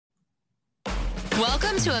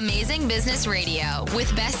Welcome to Amazing Business Radio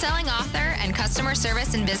with best-selling author and customer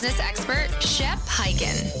service and business expert, Shep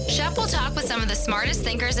Hyken. Shep will talk with some of the smartest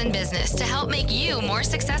thinkers in business to help make you more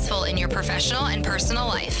successful in your professional and personal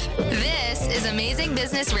life. This is Amazing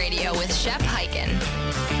Business Radio with Shep Hyken.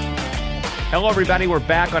 Hello, everybody. We're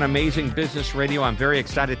back on Amazing Business Radio. I'm very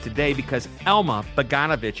excited today because Elma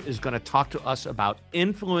Bogdanovich is going to talk to us about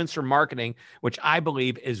influencer marketing, which I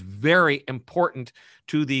believe is very important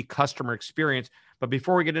to the customer experience. But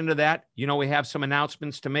before we get into that, we have some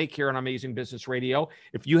announcements to make here on Amazing Business Radio.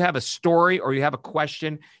 If you have a story or you have a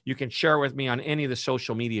question, you can share with me on any of the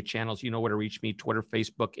social media channels. You know where to reach me: Twitter,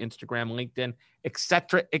 Facebook, Instagram, LinkedIn,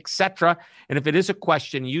 etc., etc. And if it is a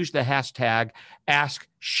question, use the hashtag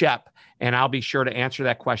AskShep, and I'll be sure to answer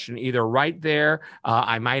that question either right there.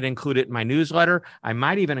 I might include it in my newsletter. I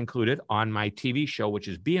might even include it on my TV show, which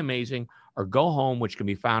is Be Amazing or Go Home, which can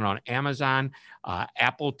be found on Amazon,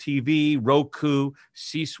 Apple TV, Roku,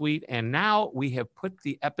 C-Suite. And now we have put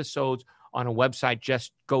the episodes on a website.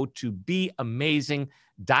 Just go to beamazing.tv.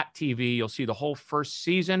 You'll see the whole first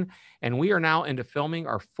season. And we are now into filming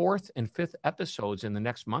our 4th and 5th episodes in the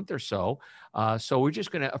next month or so. So we're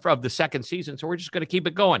just going to, of the second season. So we're just going to keep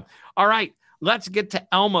it going. All right. Let's get to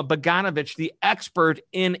Elma Bogdanovich, the expert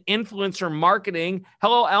in influencer marketing.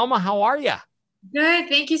 Hello, Elma. How are you? Good.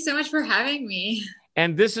 Thank you so much for having me.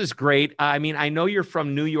 And this is great. I mean, I know you're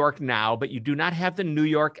from New York now, but you do not have the New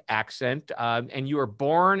York accent. And you were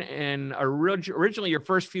born in originally your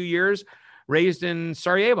first few years raised in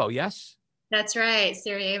Sarajevo, yes? That's right.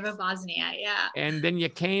 Sarajevo, Bosnia. Yeah. And then you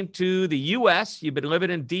came to the U.S. You've been living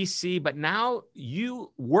in D.C., but now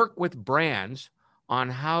you work with brands on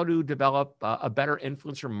how to develop a better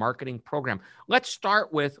influencer marketing program. Let's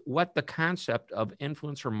start with what the concept of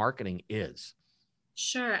influencer marketing is.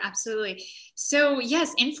 Sure, absolutely. So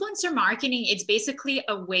yes, influencer marketing, it's basically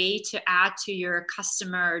a way to add to your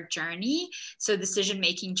customer journey, so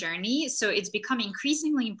decision-making journey. So it's become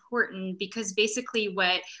increasingly important because basically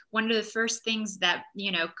one of the first things that,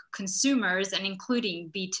 consumers, and including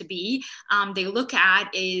B2B, they look at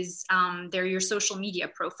is your social media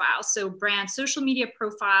profiles. So brand social media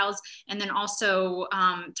profiles, and then also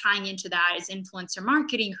tying into that is influencer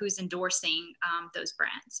marketing, who's endorsing those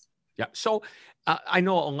brands. Yeah. So I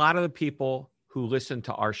know a lot of the people who listen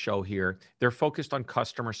to our show here, they're focused on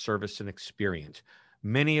customer service and experience.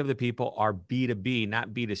 Many of the people are B2B, not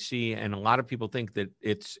B2C. And a lot of people think that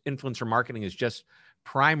it's influencer marketing is just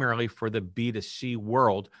primarily for the B2C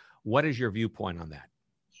world. What is your viewpoint on that?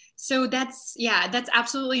 So that's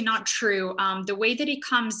absolutely not true. The way that it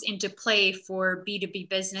comes into play for B2B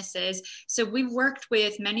businesses, so we've worked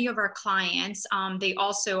with many of our clients. They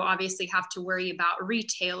also obviously have to worry about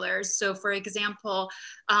retailers. So for example,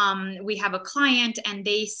 we have a client and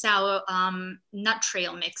they sell nut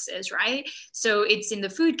trail mixes, right? So it's in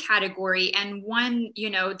the food category. And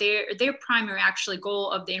their primary actually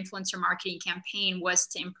goal of the influencer marketing campaign was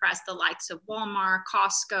to impress the likes of Walmart,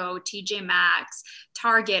 Costco, TJ Maxx,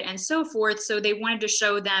 Target, and so forth. So they wanted to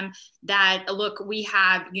show them that, look, we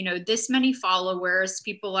have, this many followers,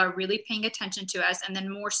 people are really paying attention to us. And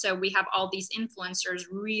then more so, we have all these influencers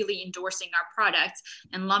really endorsing our products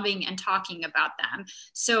and loving and talking about them.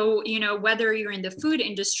 So, whether you're in the food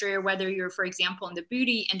industry or whether you're, for example, in the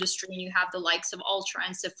beauty industry, and you have the likes of Ulta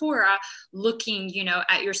and Sephora looking,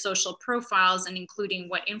 at your social profiles and including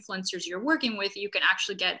what influencers you're working with, you can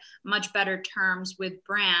actually get much better terms with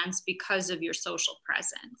brands because of your social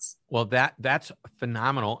presence. Well, that's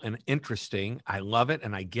phenomenal and interesting. I love it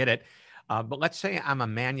and I get it. But let's say I'm a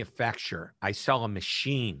manufacturer. I sell a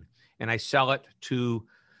machine and I sell it to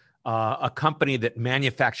a company that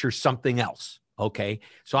manufactures something else. Okay.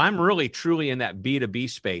 So I'm really truly in that B2B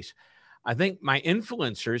space. I think my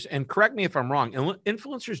influencers, and correct me if I'm wrong,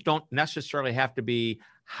 influencers don't necessarily have to be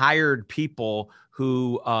hired people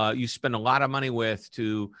who you spend a lot of money with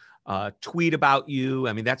to tweet about you.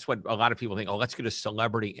 I mean, that's what a lot of people think. Oh, let's get a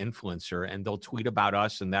celebrity influencer and they'll tweet about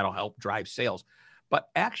us and that'll help drive sales. But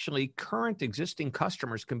actually, current existing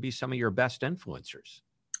customers can be some of your best influencers.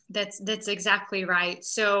 That's exactly right.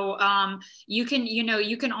 So you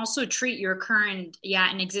can also treat your current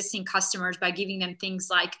and existing customers by giving them things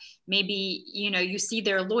like maybe, you see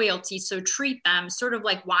their loyalty. So treat them sort of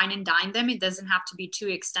like wine and dine them. It doesn't have to be too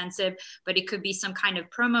extensive, but it could be some kind of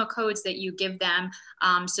promo codes that you give them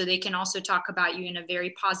so they can also talk about you in a very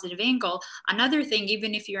positive angle. Another thing,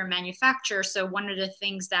 even if you're a manufacturer, so one of the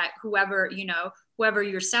things that whoever whoever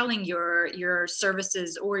you're selling your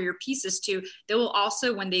services or your pieces to, they will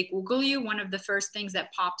also, when they Google you, one of the first things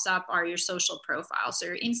that pops up are your social profiles. So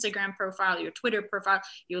your Instagram profile, your Twitter profile,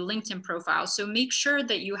 your LinkedIn profile. So make sure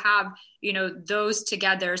that you have, those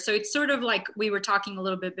together. So it's sort of like we were talking a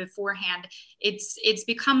little bit beforehand. It's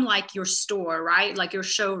become like your store, right? Like your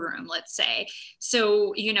showroom, let's say.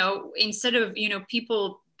 So, instead of,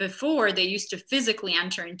 people before, they used to physically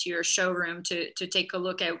enter into your showroom to take a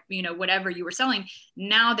look at, whatever you were selling.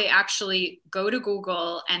 Now they actually go to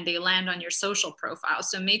Google and they land on your social profile.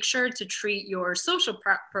 So make sure to treat your social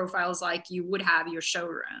profiles like you would have your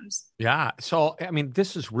showrooms. Yeah. So,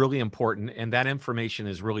 this is really important, and that information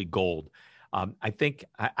is really gold. I think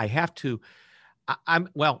I have to,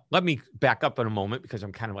 let me back up in a moment, because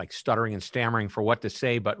I'm kind of like stuttering and stammering for what to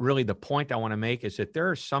say. But really the point I want to make is that there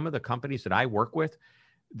are some of the companies that I work with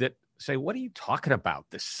that say, what are you talking about,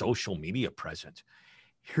 this social media presence?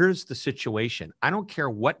 Here's the situation. I don't care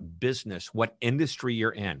what business, what industry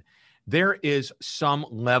you're in. There is some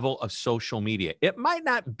level of social media. It might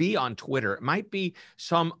not be on Twitter. It might be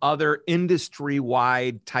some other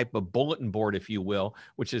industry-wide type of bulletin board, if you will,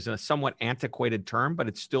 which is a somewhat antiquated term, but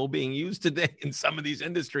it's still being used today in some of these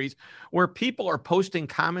industries, where people are posting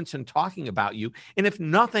comments and talking about you. And if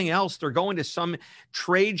nothing else, they're going to some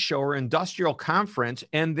trade show or industrial conference,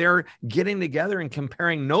 and they're getting together and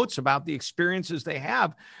comparing notes about the experiences they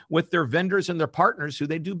have with their vendors and their partners who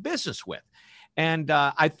they do business with. And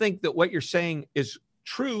I think that what you're saying is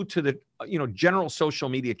true to the, general social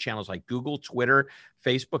media channels like Google, Twitter,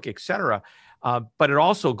 Facebook, et cetera. But it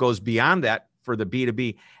also goes beyond that for the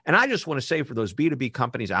B2B. And I just want to say, for those B2B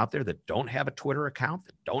companies out there that don't have a Twitter account,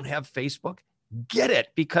 that don't have Facebook, get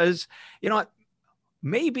it, because,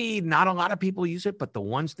 maybe not a lot of people use it, but the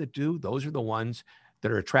ones that do, those are the ones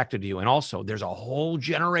that are attracted to you. And also, there's a whole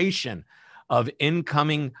generation of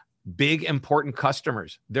incoming big, important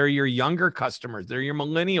customers. They're your younger customers. They're your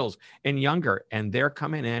millennials and younger, and they're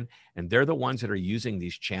coming in, and they're the ones that are using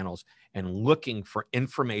these channels and looking for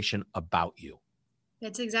information about you.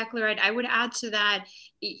 That's exactly right. I would add to that,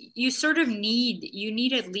 you sort of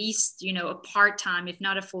need at least, a part-time, if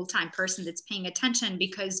not a full-time person that's paying attention,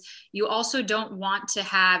 because you also don't want to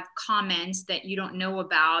have comments that you don't know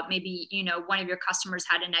about. Maybe, one of your customers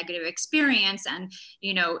had a negative experience and,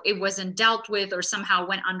 it wasn't dealt with or somehow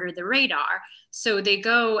went under the radar. So they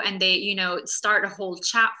go and they, start a whole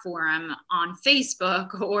chat forum on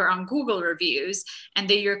Facebook or on Google reviews, and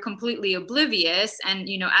you're completely oblivious. And,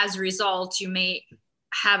 as a result, you may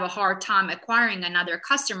have a hard time acquiring another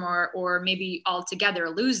customer, or maybe altogether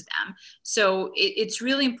lose them. So it's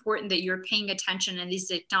really important that you're paying attention and these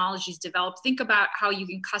technologies develop. Think about how you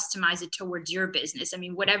can customize it towards your business.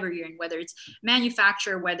 Whatever you're in, whether it's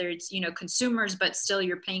manufacturer, whether it's, consumers, but still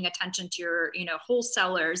you're paying attention to your,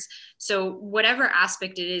 wholesalers. So whatever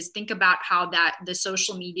aspect it is, think about how that the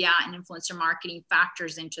social media and influencer marketing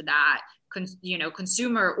factors into that,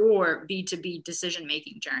 consumer or B2B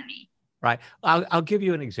decision-making journey. Right. I'll give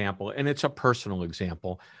you an example, and it's a personal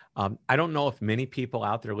example. I don't know if many people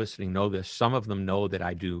out there listening know this. Some of them know that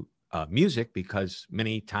I do music, because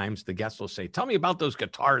many times the guests will say, tell me about those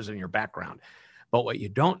guitars in your background. But what you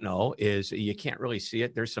don't know is, you can't really see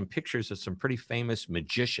it. There's some pictures of some pretty famous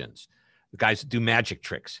magicians, the guys that do magic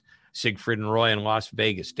tricks, Siegfried and Roy in Las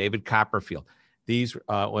Vegas, David Copperfield. These,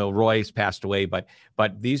 Roy's passed away, but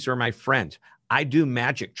these are my friends. I do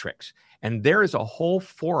magic tricks. And there is a whole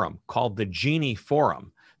forum called the Genie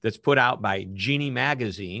Forum that's put out by Genie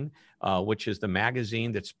Magazine, which is the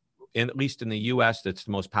magazine that's, at least in the US, that's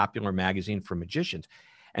the most popular magazine for magicians.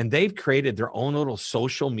 And they've created their own little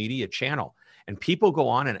social media channel. And people go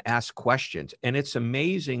on and ask questions. And it's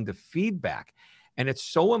amazing, the feedback. And it's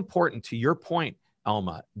so important, to your point,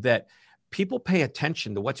 Elma, that people pay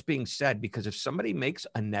attention to what's being said, because if somebody makes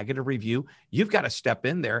a negative review, you've got to step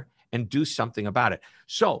in there and do something about it.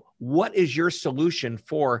 So what is your solution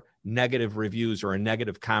for negative reviews or a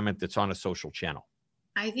negative comment that's on a social channel?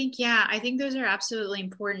 I think those are absolutely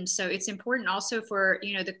important. So it's important also for,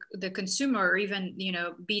 the consumer, or even,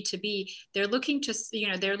 B2B, they're looking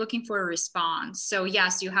for a response. So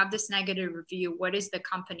yes, you have this negative review. What is the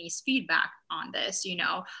company's feedback on this?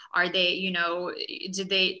 Are they, did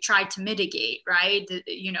they try to mitigate, right?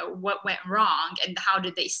 What went wrong, and how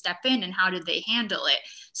did they step in, and how did they handle it?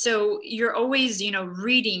 So you're always,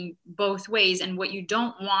 reading both ways. And what you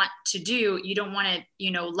don't want to do, you don't want it,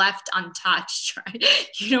 left untouched, right?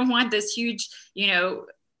 You don't want this huge,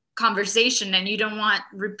 conversation, and you don't want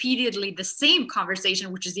repeatedly the same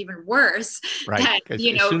conversation, which is even worse. Right. As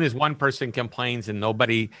soon as one person complains and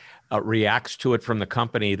nobody reacts to it from the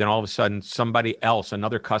company, then all of a sudden somebody else,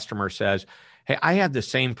 another customer says, hey, I had the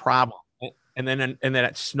same problem. and then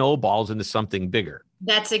it snowballs into something bigger.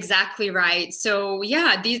 That's exactly right. So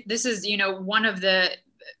yeah, this is, one of the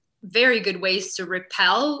very good ways to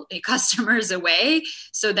repel customers away.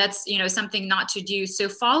 So that's, something not to do. So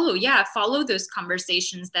follow those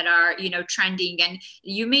conversations that are, trending. And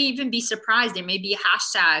you may even be surprised. There may be a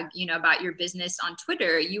hashtag, about your business on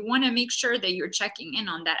Twitter. You want to make sure that you're checking in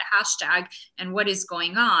on that hashtag and what is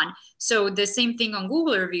going on. So the same thing on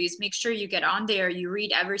Google reviews, make sure you get on there. You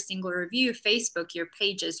read every single review, Facebook, your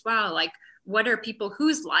page as well. Like, what are people,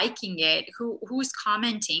 who's liking it, who's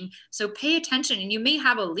commenting? So pay attention, and you may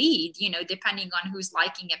have a lead, depending on who's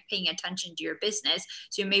liking and paying attention to your business.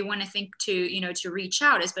 So you may want to think to reach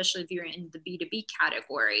out, especially if you're in the B2B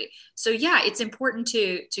category. So yeah, it's important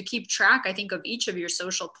to keep track, I think, of each of your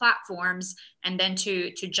social platforms, and then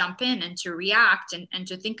to jump in and to react and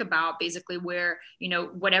to think about basically where,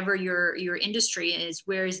 whatever your industry is,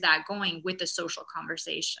 where is that going with the social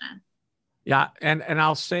conversation? Yeah. And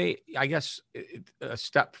I'll say, I guess a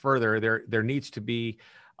step further, there needs to be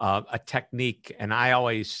a technique. And I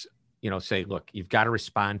always, say, look, you've got to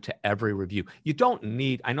respond to every review. You don't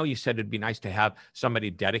need, I know you said it'd be nice to have somebody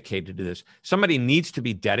dedicated to this. Somebody needs to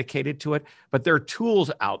be dedicated to it, but there are tools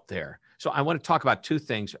out there. So I want to talk about two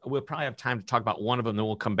things. We'll probably have time to talk about one of them, then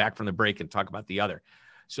we'll come back from the break and talk about the other.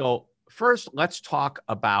 So first, let's talk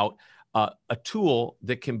about a tool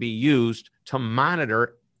that can be used to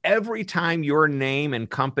monitor every time your name and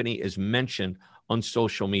company is mentioned on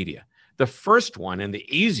social media. The first one and the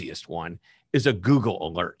easiest one is a Google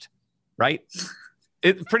alert, right?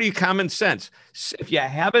 It's pretty common sense. If you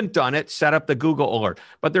haven't done it, set up the Google alert.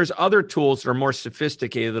 But there's other tools that are more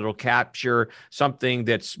sophisticated that'll capture something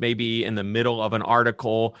that's maybe in the middle of an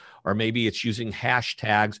article, or maybe it's using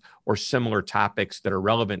hashtags or similar topics that are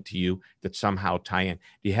relevant to you that somehow tie in.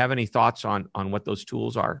 Do you have any thoughts on what those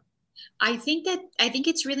tools are? I think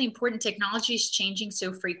it's really important. Technology is changing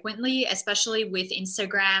so frequently, especially with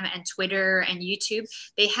Instagram and Twitter and YouTube.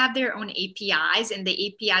 They have their own APIs, and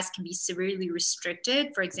the APIs can be severely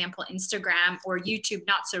restricted. For example, Instagram or YouTube,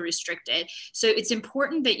 not so restricted. So it's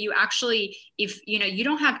important that you actually, if you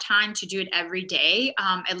don't have time to do it every day,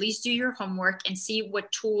 at least do your homework and see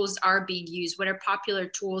what tools are being used, what are popular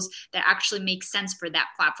tools that actually make sense for that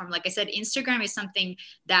platform. Like I said, Instagram is something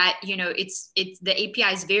that, it's the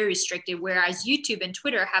API is very restricted, whereas YouTube and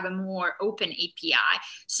Twitter have a more open API.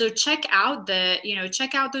 So check out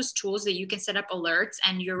those tools that you can set up alerts.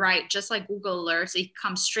 And you're right, just like Google Alerts, it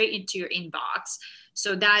comes straight into your inbox.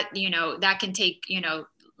 So that, that can take,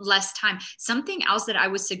 less time. Something else that I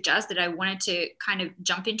would suggest that I wanted to kind of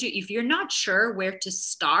jump into, if you're not sure where to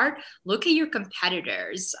start, look at your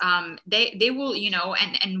competitors. They will,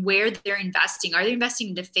 and where they're investing. Are they investing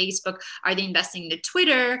into Facebook? Are they investing into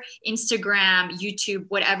Twitter, Instagram, YouTube,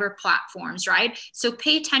 whatever platforms, right? So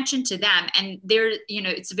pay attention to them. And they're,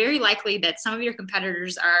 it's very likely that some of your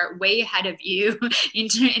competitors are way ahead of you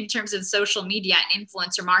in terms of social media and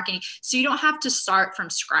influencer marketing. So you don't have to start from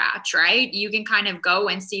scratch, right? You can kind of go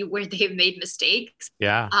and see where they've made mistakes,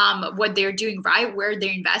 what they're doing right, where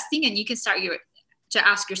they're investing, and you can start to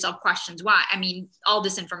ask yourself questions. Why? I mean, all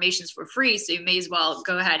this information is for free, so you may as well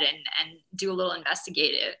go ahead and do a little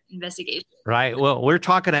investigation. Right. Well, we're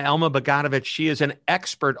talking to Elma Bogdanovich. She is an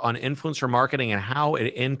expert on influencer marketing and how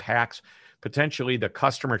it impacts potentially the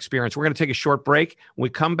customer experience. We're going to take a short break. When we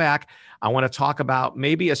come back, I want to talk about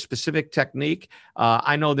maybe a specific technique.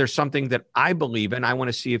 I know there's something that I believe in. I want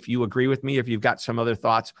to see if you agree with me, if you've got some other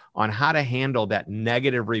thoughts on how to handle that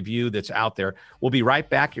negative review that's out there. We'll be right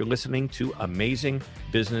back. You're listening to Amazing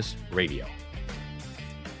Business Radio.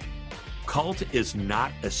 Cult is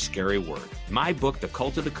not a scary word. My book, The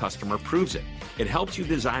Cult of the Customer, proves it. It helps you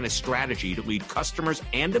design a strategy to lead customers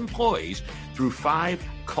and employees through 5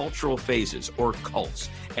 cultural phases, or cults.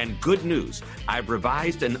 And good news, I've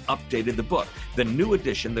revised and updated the book. The new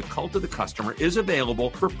edition, The Cult of the Customer, is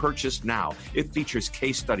available for purchase now. It features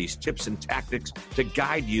case studies, tips, and tactics to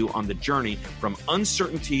guide you on the journey from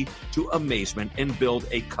uncertainty to amazement and build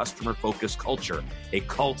a customer-focused culture, a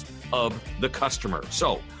cult of the customer.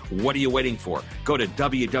 So, what are you waiting for? Go to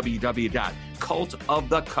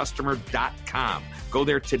www.cultofthecustomer.com. Go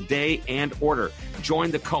there today and order.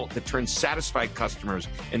 Join the cult that turns satisfied customers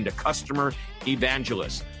into customer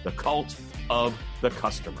evangelists. The Cult of the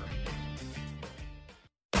Customer.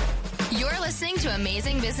 You're listening to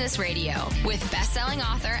Amazing Business Radio with best-selling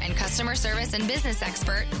author and customer service and business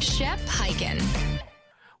expert, Shep Hyken.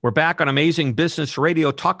 We're back on Amazing Business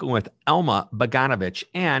Radio talking with Elma Bogdanovich.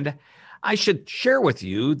 And I should share with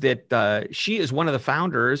you that she is one of the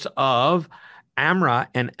founders of Amra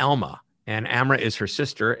and Elma. And Amra is her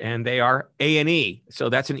sister, and they are A&E. So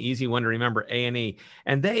that's an easy one to remember, A&E.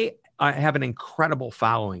 And they have an incredible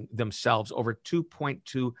following themselves, over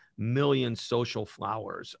 2.2 million social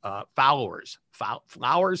followers.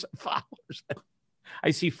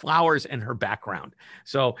 I see flowers in her background.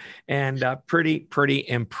 So, and pretty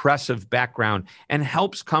impressive background, and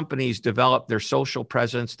helps companies develop their social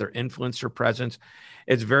presence, their influencer presence.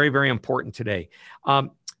 It's very, very important today.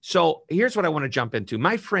 So here's what I want to jump into.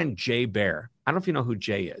 My friend Jay Baer, I don't know if you know who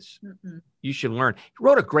Jay is. Mm-mm. You should learn. He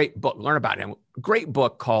wrote a great book, learn about him. A great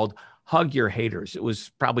book called Hug Your Haters. It was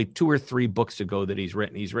probably 2 or 3 books ago that he's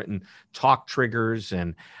written. He's written Talk Triggers,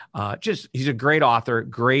 and he's a great author,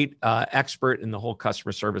 great expert in the whole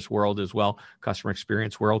customer service world as well, customer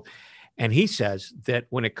experience world. And he says that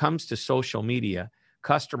when it comes to social media,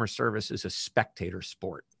 customer service is a spectator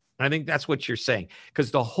sport. And I think that's what you're saying,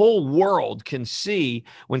 because the whole world can see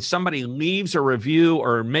when somebody leaves a review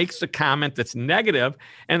or makes a comment that's negative,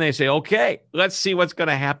 and they say, okay, let's see what's going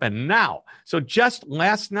to happen now. So just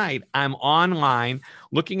last night, I'm online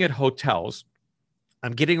looking at hotels.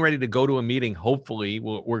 I'm getting ready to go to a meeting. Hopefully,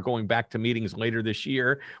 we're going back to meetings later this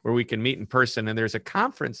year where we can meet in person. And there's a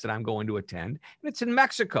conference that I'm going to attend, and it's in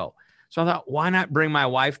Mexico. So I thought, why not bring my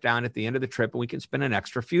wife down at the end of the trip, and we can spend an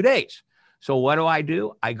extra few days? So what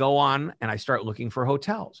do? I go on and I start looking for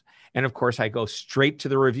hotels. And of course, I go straight to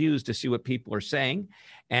the reviews to see what people are saying.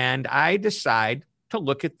 And I decide to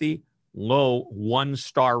look at the low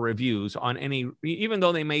 1-star reviews on any, even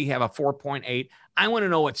though they may have a 4.8, I want to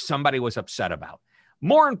know what somebody was upset about.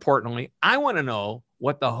 More importantly, I want to know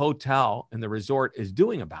what the hotel and the resort is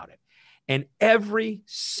doing about it. And every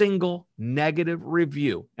single negative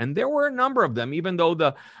review, and there were a number of them, even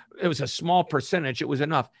though it was a small percentage, it was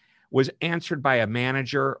enough, was answered by a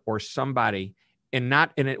manager or somebody, and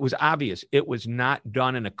it was obvious. It was not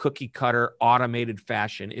done in a cookie cutter automated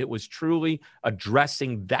fashion. It was truly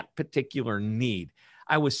addressing that particular need.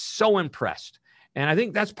 I was so impressed. And I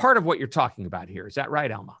think that's part of what you're talking about here. Is that right,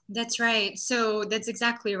 Alma? That's right. So that's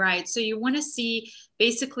exactly right. So you want to see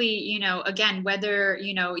basically, again, whether,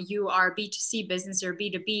 you are B2C business or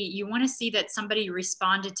B2B, you want to see that somebody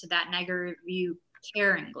responded to that negative review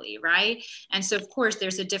caringly, right? And so, of course,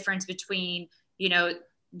 there's a difference between,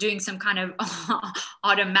 doing some kind of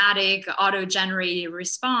automatic, auto-generated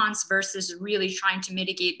response versus really trying to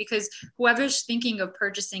mitigate, because whoever's thinking of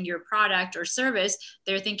purchasing your product or service,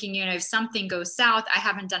 they're thinking, if something goes south, I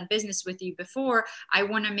haven't done business with you before, I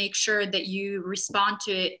want to make sure that you respond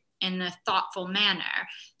to it in a thoughtful manner.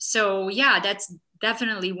 So yeah, that's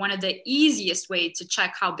definitely one of the easiest ways to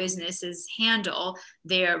check how businesses handle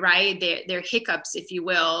their hiccups, if you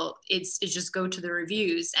will. It's just go to the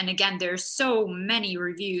reviews. And again, there's so many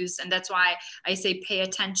reviews, and that's why I say pay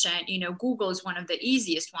attention. Google is one of the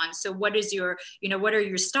easiest ones. So what is your, what are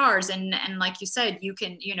your stars? And like you said, you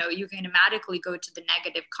can automatically go to the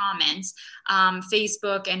negative comments.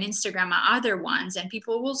 Facebook and Instagram are other ones, and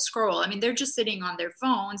people will scroll. I mean, they're just sitting on their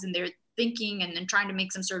phones and they're thinking and then trying to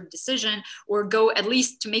make some sort of decision, or go at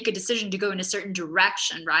least to make a decision to go in a certain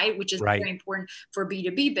direction, right? Which is very important for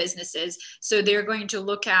B2B businesses. So they're going to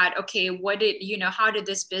look at, okay, how did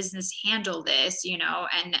this business handle this?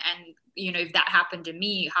 And if that happened to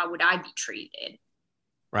me, how would I be treated?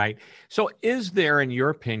 Right. So is there, in your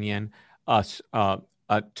opinion, a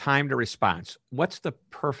time to response? What's the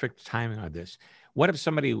perfect timing on this? What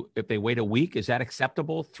if they wait a week, is that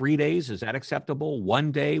acceptable? 3 days, is that acceptable?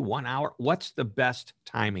 1 day, 1 hour? What's the best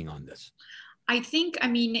timing on this? I think,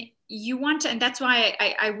 you want to, and that's why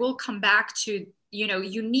I will come back to,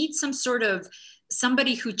 you need some sort of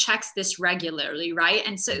somebody who checks this regularly, right?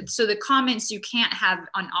 And so the comments, you can't have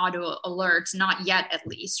on auto alerts, not yet at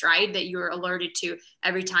least, right? That you're alerted to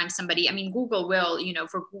every time somebody, Google will,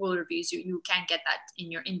 for Google reviews, you can get that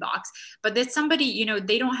in your inbox, but that somebody,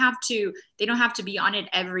 they don't have to be on it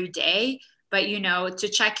every day. But, to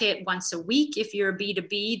check it once a week, if you're a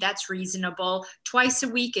B2B, that's reasonable. Twice a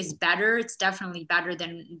week is better. It's definitely better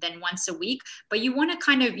than once a week. But you want to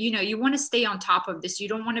kind of, you want to stay on top of this. You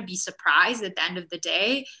don't want to be surprised at the end of the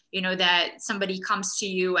day, that somebody comes to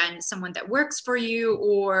you and someone that works for you,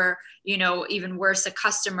 or, even worse, a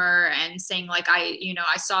customer, and saying like, I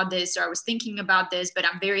saw this, or I was thinking about this, but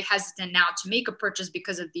I'm very hesitant now to make a purchase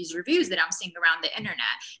because of these reviews that I'm seeing around the internet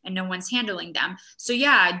and no one's handling them. So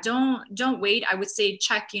yeah, don't wait. I would say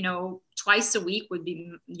check, twice a week would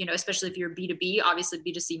be, especially if you're B2B, obviously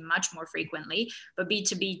B2C much more frequently, but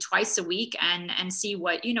B2B twice a week, and see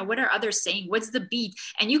what are others saying? What's the beat?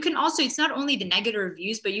 And you can also, it's not only the negative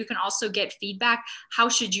reviews, but you can also get feedback. How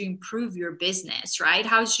should you improve your business, right?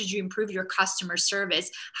 How should you improve your customer service?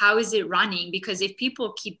 How is it running? Because if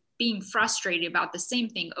people keep being frustrated about the same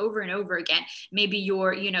thing over and over again, maybe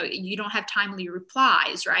you don't have timely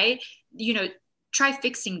replies, right? try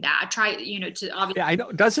fixing that. Try, to obviously. Yeah, I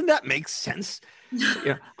know. Doesn't that make sense?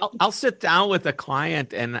 I'll sit down with a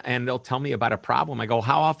client and they'll tell me about a problem. I go,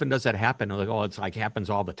 how often does that happen? And they go, oh, it's like happens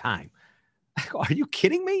all the time. I go, are you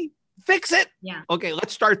kidding me? Fix it. Yeah. Okay,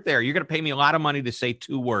 let's start there. You're going to pay me a lot of money to say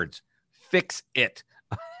 2 words. Fix it.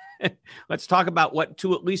 Let's talk about what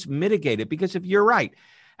to at least mitigate it. Because if you're right,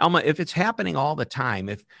 Elma, if it's happening all the time,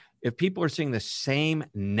 if people are seeing the same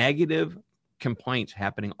negative complaints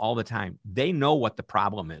happening all the time, they know what the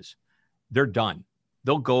problem is. They're done.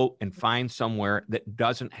 They'll go and find somewhere that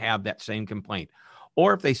doesn't have that same complaint.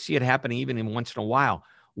 Or if they see it happening even in once in a while,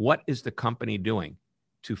 what is the company doing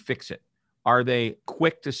to fix it? Are they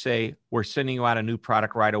quick to say, we're sending you out a new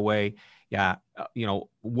product right away? Yeah,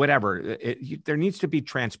 whatever. There needs to be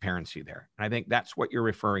transparency there. And I think that's what you're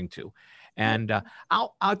referring to. And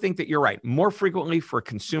I think that you're right. More frequently for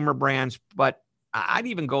consumer brands, but I'd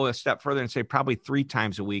even go a step further and say probably 3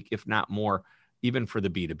 times a week, if not more, even for the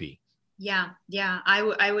B2B. Yeah, I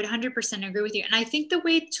would 100% agree with you. And I think the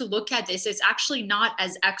way to look at this is actually not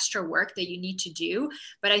as extra work that you need to do,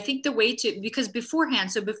 but I think the way because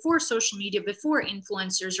beforehand, so before social media, before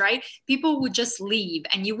influencers, right, people would just leave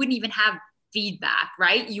and you wouldn't even have feedback,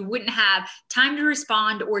 right? You wouldn't have time to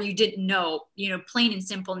respond, or you didn't know, plain and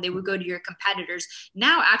simple, and they would go to your competitors.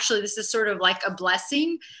 Now, actually, this is sort of like a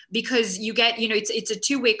blessing because you get, it's a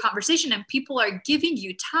 2-way conversation and people are giving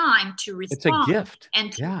you time to respond. It's a gift.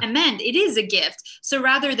 And to amend. It is a gift. So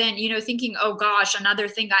rather than, thinking, oh gosh, another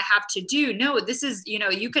thing I have to do. No, this is,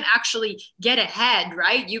 you can actually get ahead,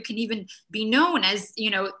 right? You can even be known as,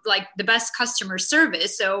 like the best customer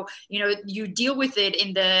service. So, you deal with it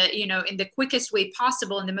in the quickest way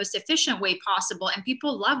possible and the most efficient way possible, and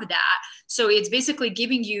people love that. So it's basically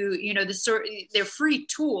giving you they're free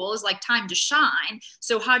tools like time to shine.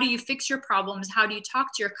 So how do you fix your problems? How do you talk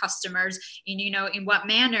to your customers? And in what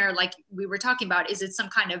manner, like we were talking about, is it some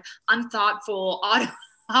kind of unthoughtful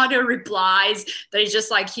auto replies that is just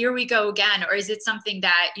like, here we go again? Or is it something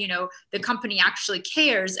that, the company actually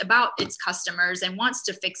cares about its customers and wants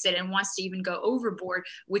to fix it and wants to even go overboard,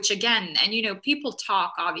 which again, and, people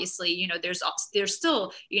talk, obviously, there's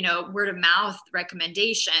still, word of mouth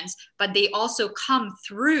recommendations, but they also come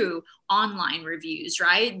through online reviews,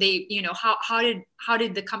 right? They, how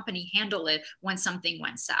did the company handle it when something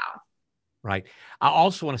went south? Right. I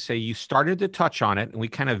also want to say you started to touch on it and we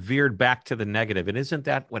kind of veered back to the negative. And isn't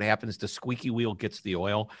that what happens? The squeaky wheel gets the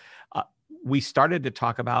oil. We started to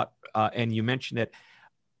talk about, and you mentioned it,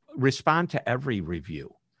 respond to every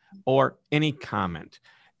review or any comment.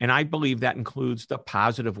 And I believe that includes the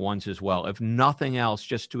positive ones as well. If nothing else,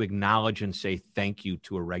 just to acknowledge and say thank you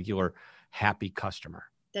to a regular happy customer.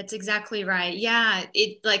 That's exactly right. Yeah.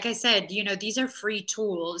 Like I said, these are free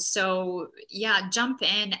tools. So yeah, jump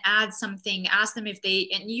in, add something, ask them if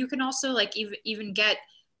and you can also like even get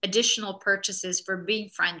additional purchases for being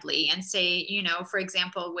friendly and say, for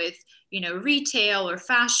example, with, retail or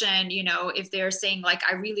fashion, if they're saying like,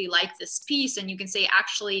 I really like this piece, and you can say,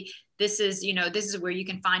 actually, this is where you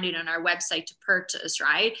can find it on our website to purchase,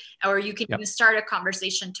 right? Or you can even start a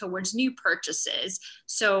conversation towards new purchases.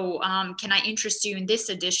 So can I interest you in this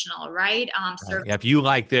additional, right? If you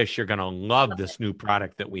like this, you're going to love this new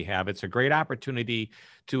product that we have. It's a great opportunity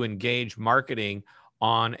to engage marketing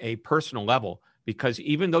on a personal level, because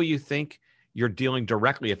even though you think you're dealing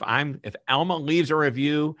directly, if Elma leaves a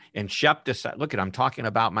review and Shep decides, I'm talking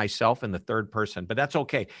about myself in the third person, but that's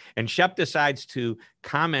okay. And Shep decides to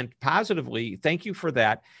comment positively, thank you for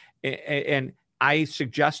that. And I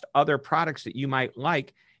suggest other products that you might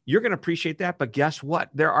like. You're going to appreciate that. But guess what?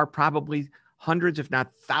 There are probably hundreds, if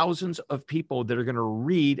not thousands of people that are going to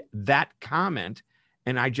read that comment.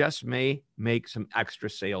 And I just may make some extra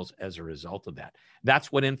sales as a result of that.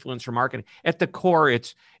 That's what influencer marketing. At the core,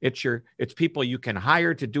 it's people you can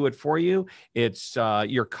hire to do it for you. It's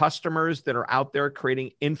your customers that are out there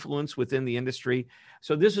creating influence within the industry.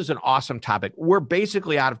 So this is an awesome topic. We're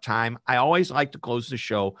basically out of time. I always like to close the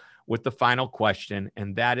show with the final question,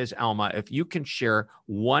 and that is, Elma, if you can share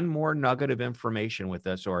one more nugget of information with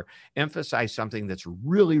us or emphasize something that's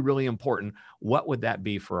really, really important, what would that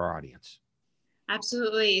be for our audience?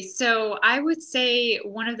 Absolutely. So I would say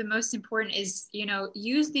one of the most important is,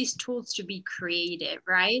 use these tools to be creative,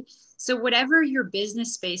 right? So whatever your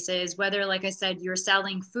business space is, whether, like I said, you're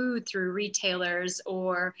selling food through retailers,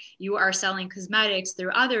 or you are selling cosmetics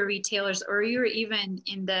through other retailers, or you're even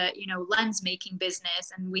in the, lens making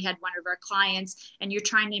business. And we had one of our clients, and you're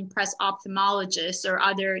trying to impress ophthalmologists or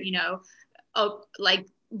other, like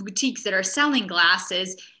boutiques that are selling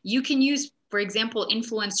glasses, you can use for example,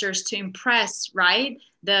 influencers to impress, right?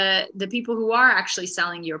 The people who are actually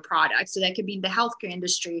selling your product. So that could be in the healthcare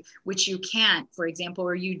industry, which you can't, for example,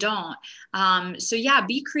 or you don't. So yeah,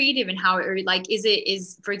 be creative in how, or like,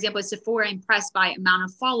 for example, is Sephora impressed by amount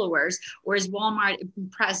of followers, or is Walmart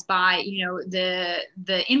impressed by,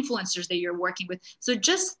 the influencers that you're working with? So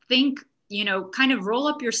just think, kind of roll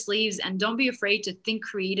up your sleeves and don't be afraid to think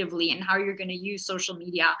creatively in how you're going to use social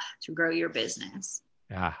media to grow your business.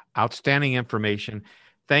 Yeah, outstanding information.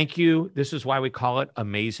 Thank you. This is why we call it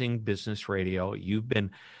Amazing Business Radio. You've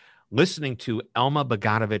been listening to Elma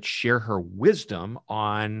Bogdanovich share her wisdom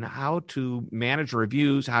on how to manage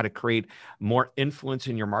reviews, how to create more influence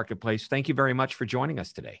in your marketplace. Thank you very much for joining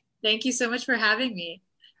us today. Thank you so much for having me.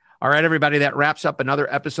 All right, everybody, that wraps up another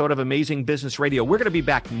episode of Amazing Business Radio. We're going to be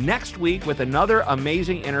back next week with another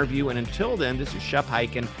amazing interview. And until then, this is Shep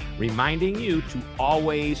Hyken reminding you to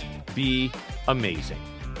always be amazing.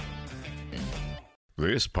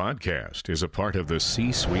 This podcast is a part of the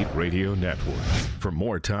C-Suite Radio Network. For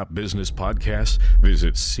more top business podcasts,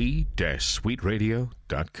 visit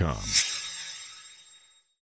c-suiteradio.com.